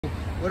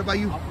What about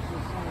you?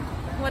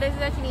 What is it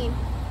that you need?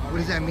 What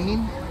does that mean?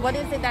 What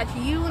is it that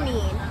you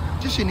need?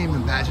 Just your name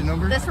and badge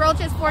number. This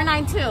roach is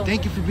 492.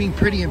 Thank you for being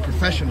pretty and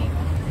professional.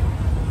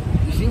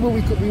 You see what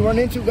we run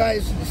into,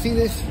 guys? You see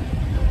this?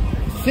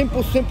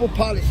 Simple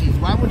policies.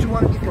 Why would you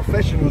want to be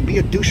professional and be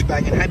a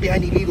douchebag and hide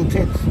behind illegal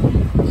tents?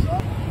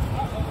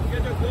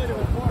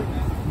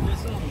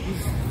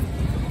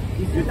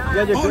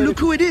 Oh, look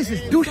who it is.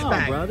 It's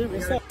douchebag. Brother,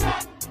 what's up?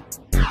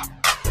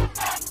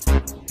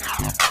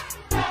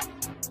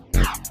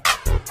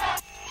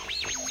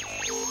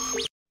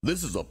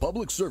 This is a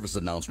public service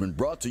announcement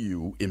brought to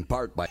you in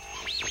part by...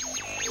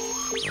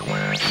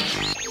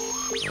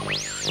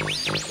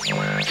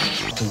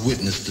 To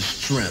witness the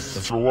strength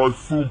of... So I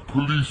feel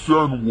police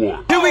and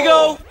what? Here we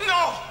go!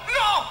 No!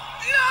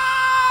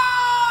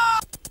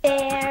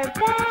 They're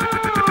back.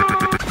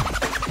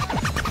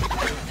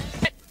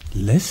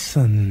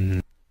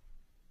 Listen.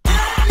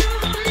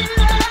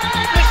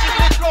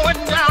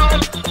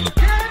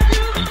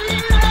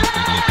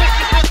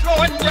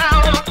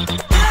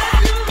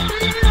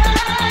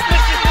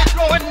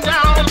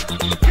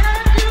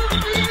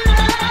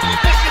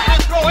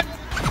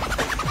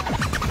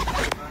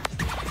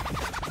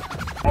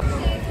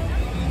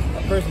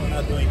 Personally,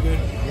 not doing good.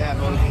 Yeah,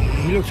 bro.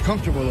 He looks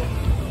comfortable though.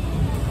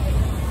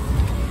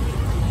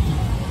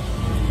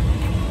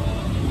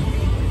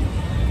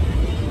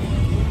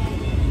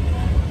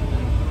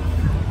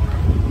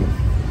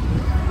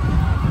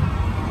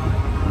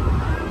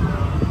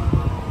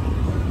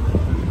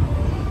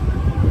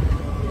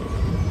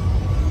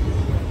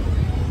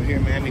 We're here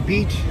in Miami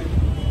Beach.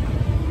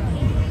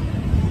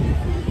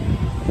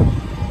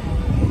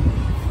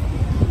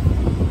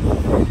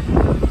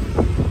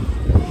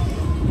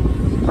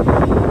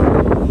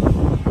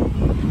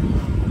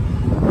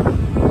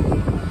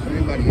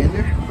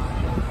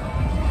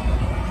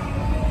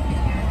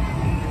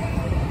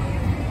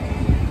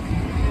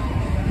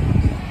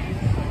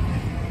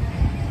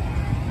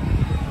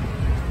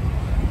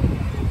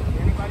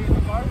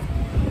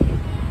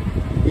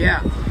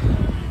 Yeah.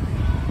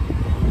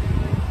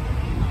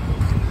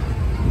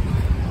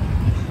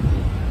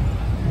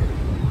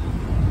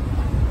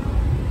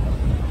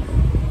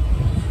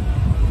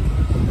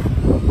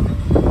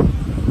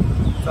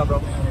 What's up, bro?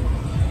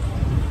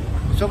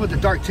 What's up with the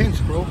dark tints,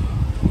 bro?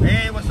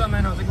 Hey, what's up,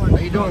 man? How's it going? How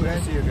you doing, man?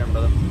 Good to see you again,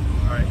 brother.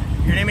 All right.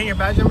 Your name and your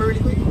badge number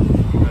really quick?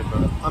 Good,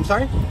 brother. I'm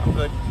sorry? I'm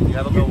good. You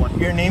have a good one.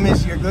 Your name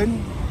is, you're good?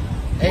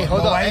 Hey,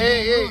 hold on. Why-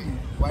 Hey.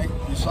 Why?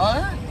 You saw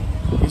that?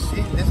 You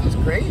see, this is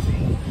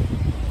crazy.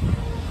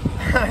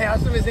 I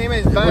asked him his name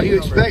and his badge What do you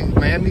number. expect?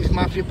 Miami's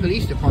Mafia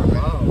Police Department.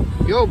 Wow.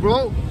 Yo,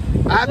 bro,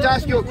 I have to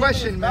ask you a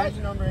question, man.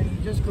 Badge number and you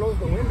just closed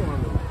the window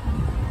on me.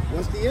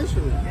 What's the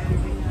issue?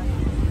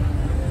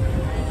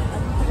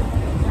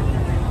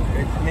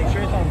 Make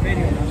sure it's on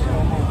video. Not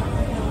slow mo.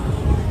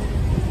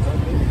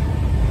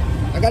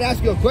 I gotta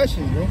ask you a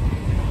question, bro.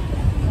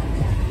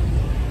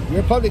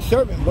 You're a public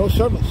servant, bro.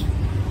 Servants.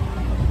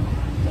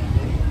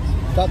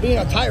 Stop being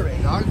a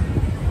tyrant, dog.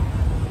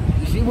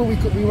 You see what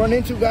we run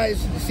into,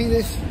 guys? You see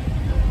this?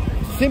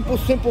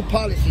 Simple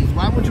policies.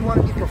 Why would you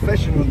want to be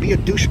professional and be a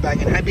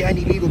douchebag and hide behind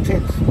illegal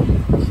tents? Saw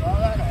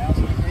that? I asked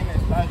him his name and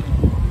his badge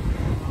number.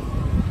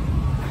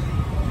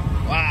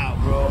 Wow,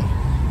 bro.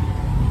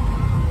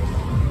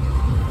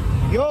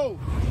 Yo,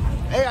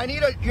 hey, I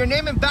need your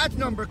name and badge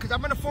number because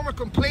I'm gonna form a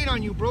complaint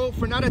on you, bro,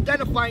 for not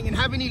identifying and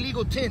having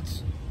illegal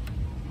tints.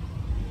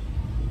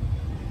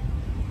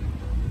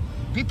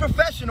 Be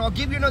professional. I'll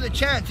give you another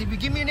chance. If you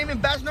give me your name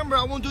and badge number,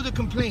 I won't do the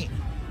complaint.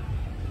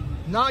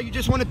 No, you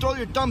just want to throw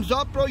your thumbs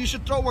up, bro? You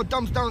should throw one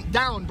thumbs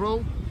down,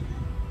 bro.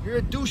 You're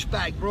a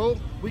douchebag, bro.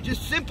 We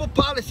just simple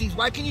policies.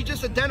 Why can't you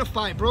just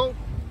identify, bro?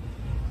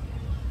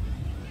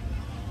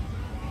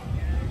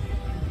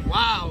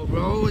 Wow,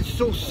 bro. It's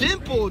so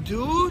simple,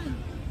 dude.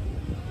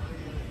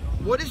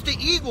 What is the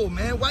ego,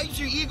 man? Why is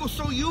your ego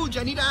so huge?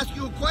 I need to ask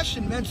you a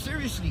question, man.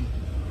 Seriously.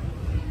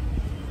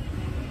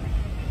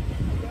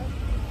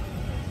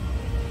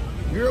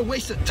 You're a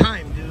waste of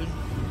time, dude.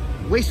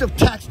 Waste of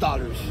tax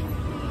dollars.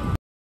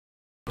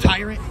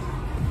 Tyrant.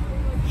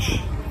 This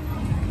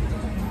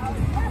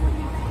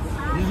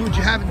is what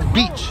you have at the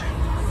beach.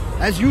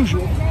 As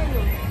usual.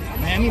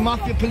 Miami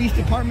Mafia Police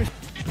Department.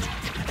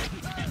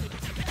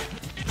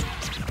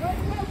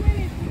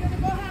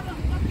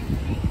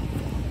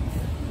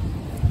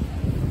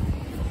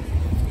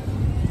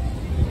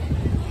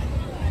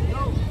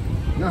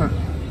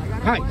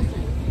 Hi.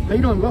 How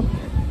you doing, bro? I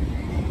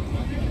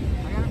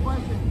got a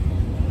question.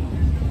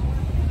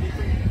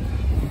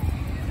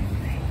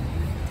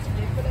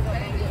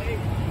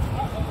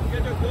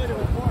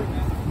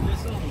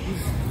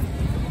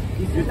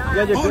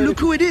 Oh, look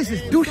who it is.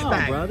 It's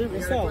douchebag. Brother,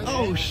 what's up?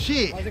 Oh,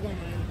 shit.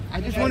 I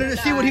just wanted to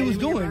see what he was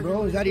doing,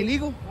 bro. Is that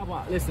illegal?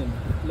 Listen,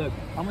 look,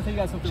 I'm gonna tell you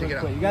guys something Check real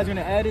it quick. out. You guys are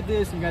gonna edit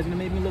this, and you guys are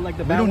gonna make me look like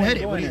the We bad don't one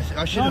edit. doing What it. is?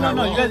 I shouldn't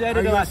No, you guys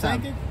edited it last Are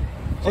you time.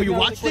 Oh, you Check it out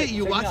watched real it?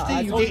 You quick. Check watched out. it?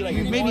 I You told you, like,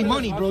 made me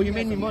money, bro. You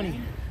made me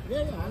money. Yeah,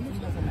 I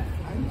understand.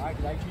 Alright,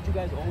 'cause I treat you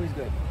guys always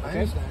good. I Okay?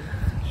 understand.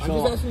 I'm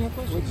just asking you a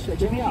question.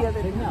 Check me out.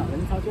 Check me out. Let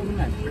me talk to you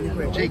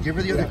nice. Jay, give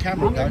her the other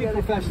camera, I'm gonna be dog.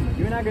 professional.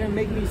 You're not gonna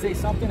make me say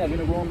something that's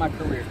gonna ruin my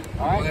career.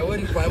 All right?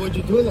 Why would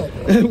you do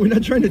that? We're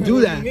not trying to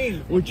do that. What do you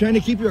mean? We're trying to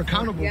keep you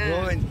accountable, Yeah.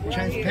 bro, and I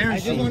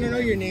transparency. just want to know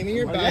your name and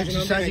your badge.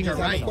 Exercising and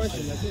our I'm gonna rights.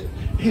 question. That's it.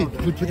 Hey,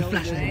 put the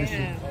flashlight in this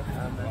thing.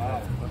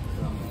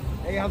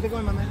 Hey, how's it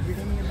going, my man? Your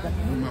name and your badge.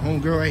 With my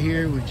homegirl right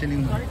here, we're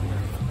chilling.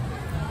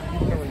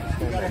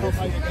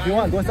 If you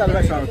want, go inside the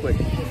restaurant real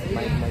quick.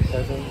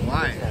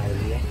 Why?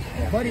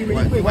 Buddy, Why,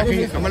 really quick, why what can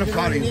you, is this? I'm gonna Is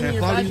follow your you. name Can and I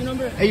your follow badge you?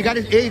 number?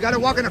 Hey, you gotta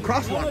walk in a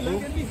crosswalk, bro.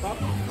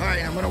 All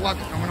right, I'm gonna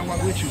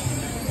walk with you.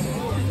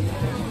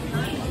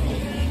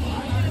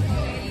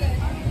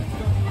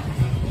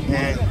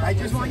 Man, I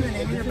just want your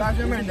name and your badge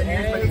number and then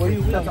here's What my do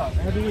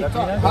you That's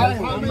all. How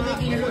am I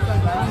making you look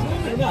like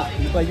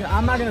that? But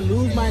I'm not gonna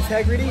lose my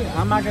integrity.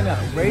 I'm not gonna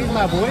raise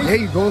my voice. there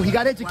you go. He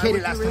got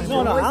educated last time.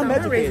 No, I'm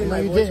educated. No,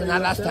 you didn't.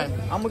 Not last time.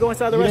 I'm gonna go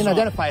inside the You didn't restaurant.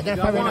 identify.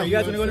 Identify right now. You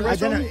guys wanna go to the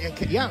restaurant?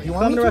 Yeah, you Come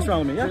want to me the to?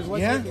 restaurant with me,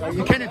 yeah? Yeah?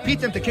 You can't impede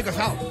them to kick us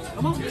out.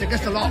 It's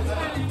against the law.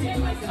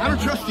 I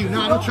don't trust you. No,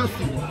 I don't trust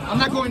you. I'm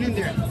not going in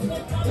there.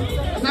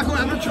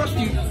 I don't trust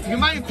you. You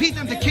might impede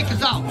them to kick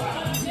us out.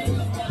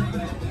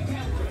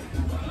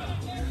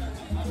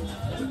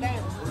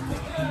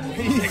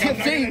 He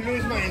kept saying,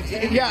 lose my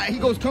integrity. yeah, he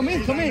goes, come in.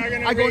 not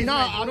gonna I go, raise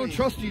nah, my I don't voice.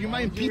 trust you. You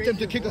might impede them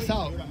to kick us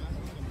out.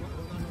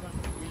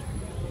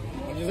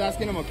 I'm just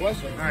asking him a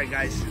question. All right,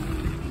 guys.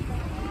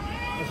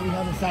 That's what we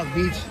have in South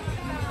Beach.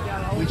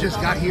 We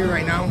just got here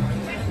right now.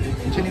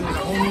 Chilling with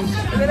the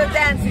homies. A little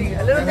dancing.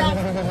 A little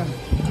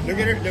dancing. Look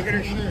at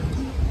her shirt.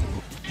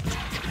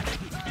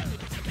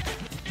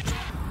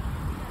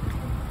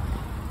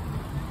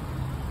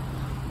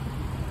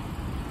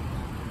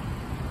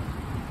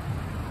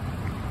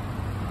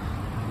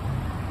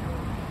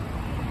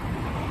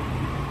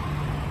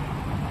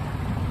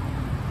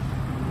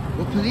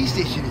 What police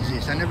station is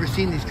this? I never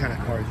seen these kind of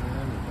cars.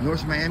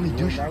 North Miami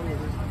douche.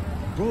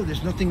 Bro,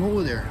 there's nothing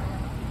over there.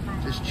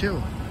 Just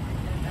chill.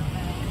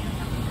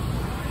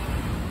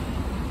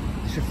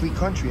 It's a free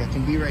country. I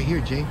can be right here,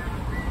 Jay.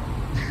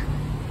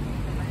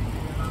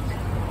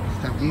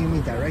 Stop giving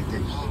me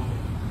directives.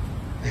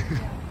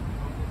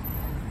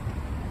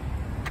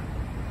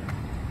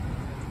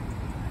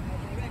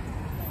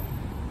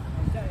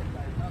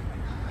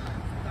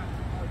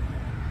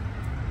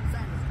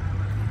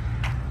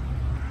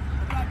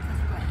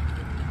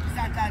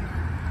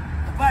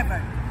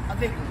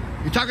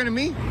 You talking to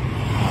me? You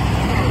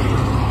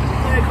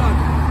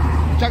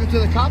talking to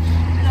the cops?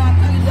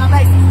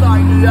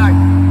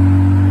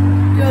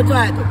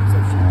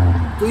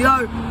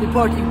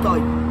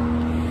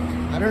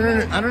 I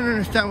don't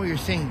understand what you're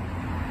saying.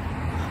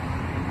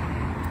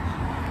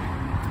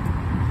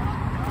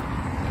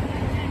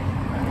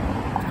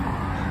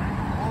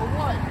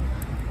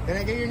 Can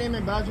I get your name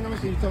and badge number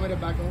so you tell me to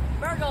back up?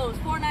 Virgos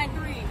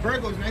 493.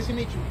 Virgos, nice to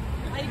meet you.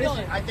 How you Listen,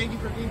 doing? I thank you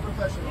for being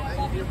professional.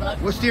 Thank you. Your badge.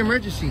 What's the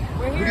emergency?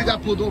 Who do you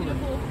got pulled over?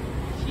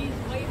 She's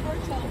waiting for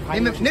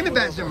herself. Name me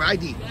badge number,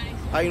 ID.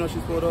 How you know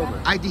she's pulled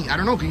over? ID. I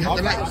don't know, 'cause you have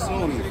the lights.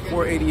 Sony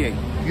 488.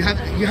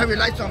 You have your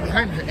lights on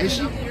behind her. Is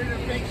she?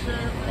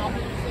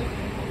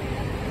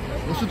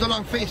 What's with the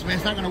long face, man?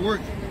 It's not gonna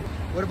work.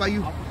 What about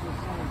you?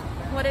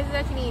 What is it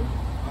that you need?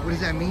 What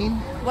does that mean?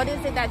 What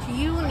is it that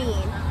you need?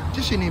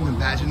 Just your name and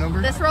badge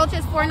number. This roach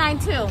is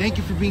 492. Thank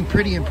you for being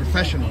pretty and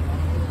professional.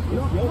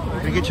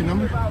 Can I get your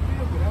number?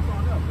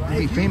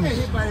 Hey, famous.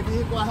 Hit by a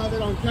vehicle, I have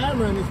it on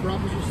camera and it's for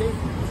officer safety.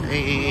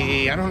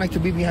 Hey, I don't like to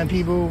be behind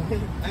people.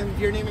 And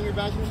your name and your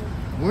badge number?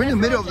 We're in the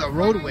middle of the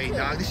roadway,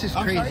 dog. This is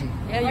crazy.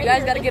 Yeah, you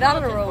guys got to get out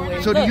of the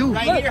roadway. So do you.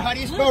 Right here, how do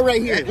you spell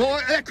right here? Hey, boy,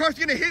 that car's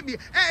gonna hit me.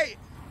 Hey!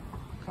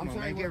 Come on,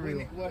 man, sorry, get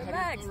real.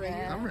 Relax,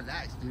 man. I'm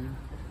relaxed, dude.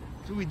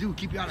 That's what we do.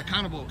 Keep you all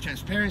accountable.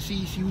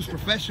 Transparency. See who's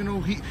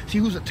professional. See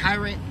who's a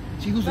tyrant.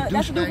 See who's a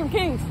That's the dude from douchebag.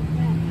 Kings.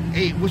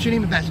 Hey, what's your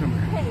name and badge number?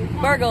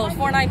 Virgos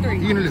 493.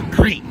 You're gonna look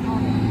great.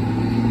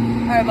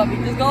 All right, Bubby.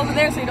 Just go over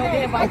there so you don't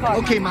get hit by a car.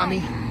 Okay, mommy.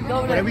 Go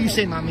over there. Whatever you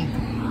say, mommy.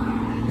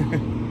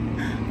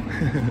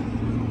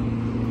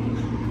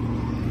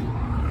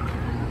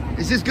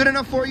 Is this good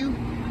enough for you?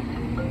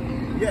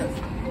 Yes.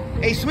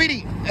 Hey, sweetie.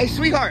 Hey,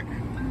 sweetheart.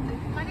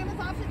 My name is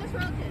Officer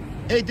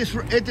Disruptive. Hey,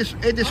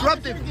 disruptive.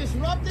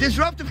 Disruptive?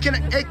 Disruptive. Can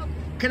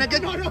I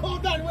get? No,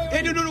 hold on, wait.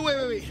 Hey, no,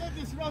 wait. You said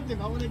disruptive.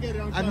 I want to get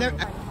it on I've camera.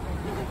 never.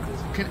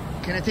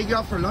 Can I take you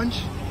out for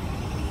lunch?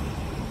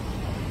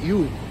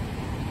 You're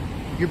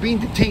being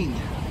detained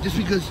just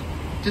because.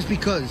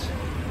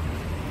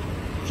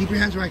 Keep your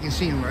hands where I can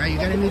see them, all right? You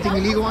got anything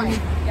illegal on you?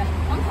 Yeah,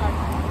 I'm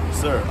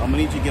sorry. Sir, I'm gonna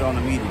need you to get on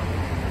the meeting.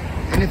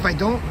 And if I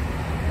don't,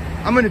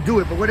 I'm gonna do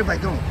it. But what if I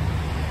don't?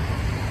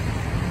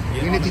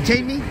 You're gonna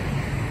detain me?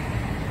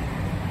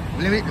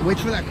 Wait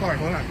for that car.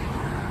 Hold on.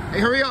 Hey,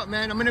 hurry up,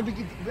 man. I'm gonna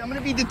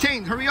be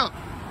detained. Hurry up.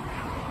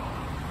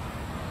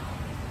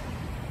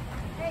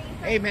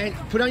 Hey, man,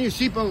 put on your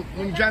seatbelt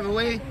when you drive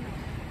away.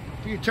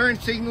 Put your turn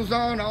signals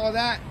on, all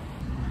that.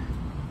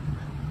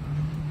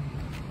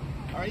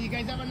 All right, you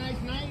guys have a nice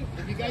night.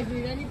 If you guys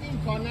need anything,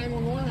 call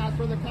 911, ask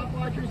for the cop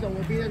watchers, and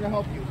we'll be there to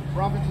help you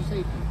for officer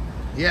safety.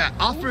 Yeah,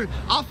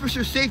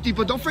 officer safety,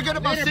 but don't forget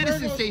about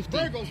citizen safety.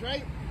 Burgos,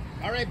 right?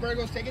 All right,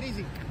 Burgos, take it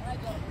easy.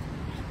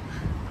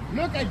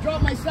 Look, I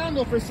dropped my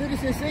sandal for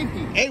citizen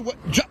safety. Hey, what?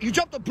 You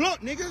dropped a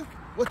blunt, nigga.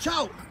 Watch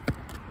out.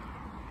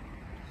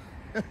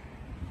 There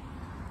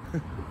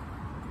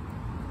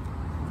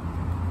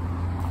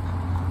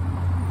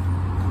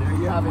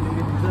you have it,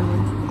 ladies and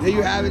gentlemen. There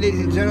you have it, ladies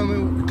and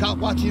gentlemen. The cop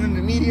watching on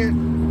the media.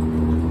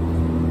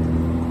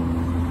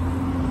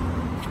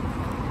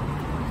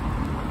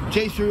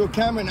 J Serial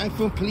Camera, 9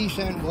 Film Police,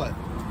 and what?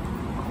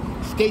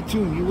 Stay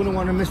tuned. You wouldn't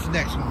want to miss the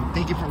next one.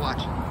 Thank you for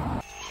watching.